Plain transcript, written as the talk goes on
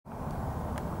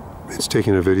It's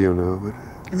taking a video now. But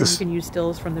and then you can use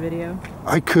stills from the video?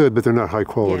 I could, but they're not high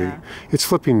quality. Yeah. It's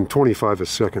flipping 25 a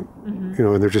second, you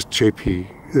know, and they're just they're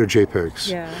JPEGs.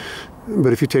 Yeah.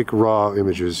 But if you take raw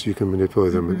images, you can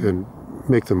manipulate them and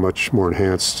make them much more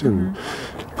enhanced in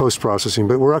post-processing.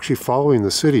 But we're actually following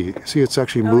the city. See, it's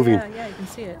actually moving. Yeah, you can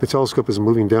see it. The telescope is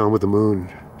moving down with the moon,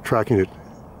 tracking it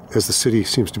as the city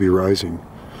seems to be rising.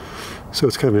 So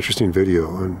it's kind of an interesting video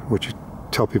on what you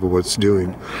tell people what it's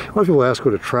doing. A lot of people ask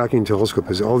what a tracking telescope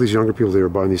is. All these younger people, they are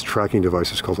buying these tracking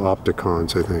devices called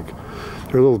opticons, I think.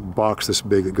 They're a little box this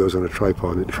big that goes on a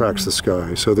tripod and it tracks the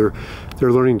sky. So they're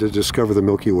learning to discover the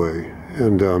Milky Way.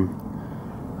 And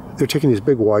they're taking these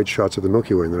big wide shots of the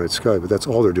Milky Way in the night sky, but that's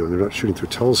all they're doing. They're not shooting through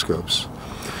telescopes.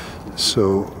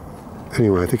 So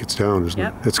anyway, I think it's down, isn't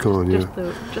it? It's gone,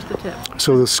 Just the tip.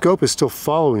 So the scope is still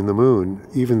following the moon,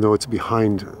 even though it's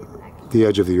behind the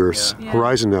edge of the Earth's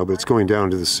horizon now, but it's going down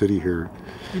to the city here.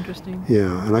 Interesting.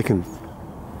 Yeah, and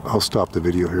I'll stop the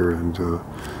video here and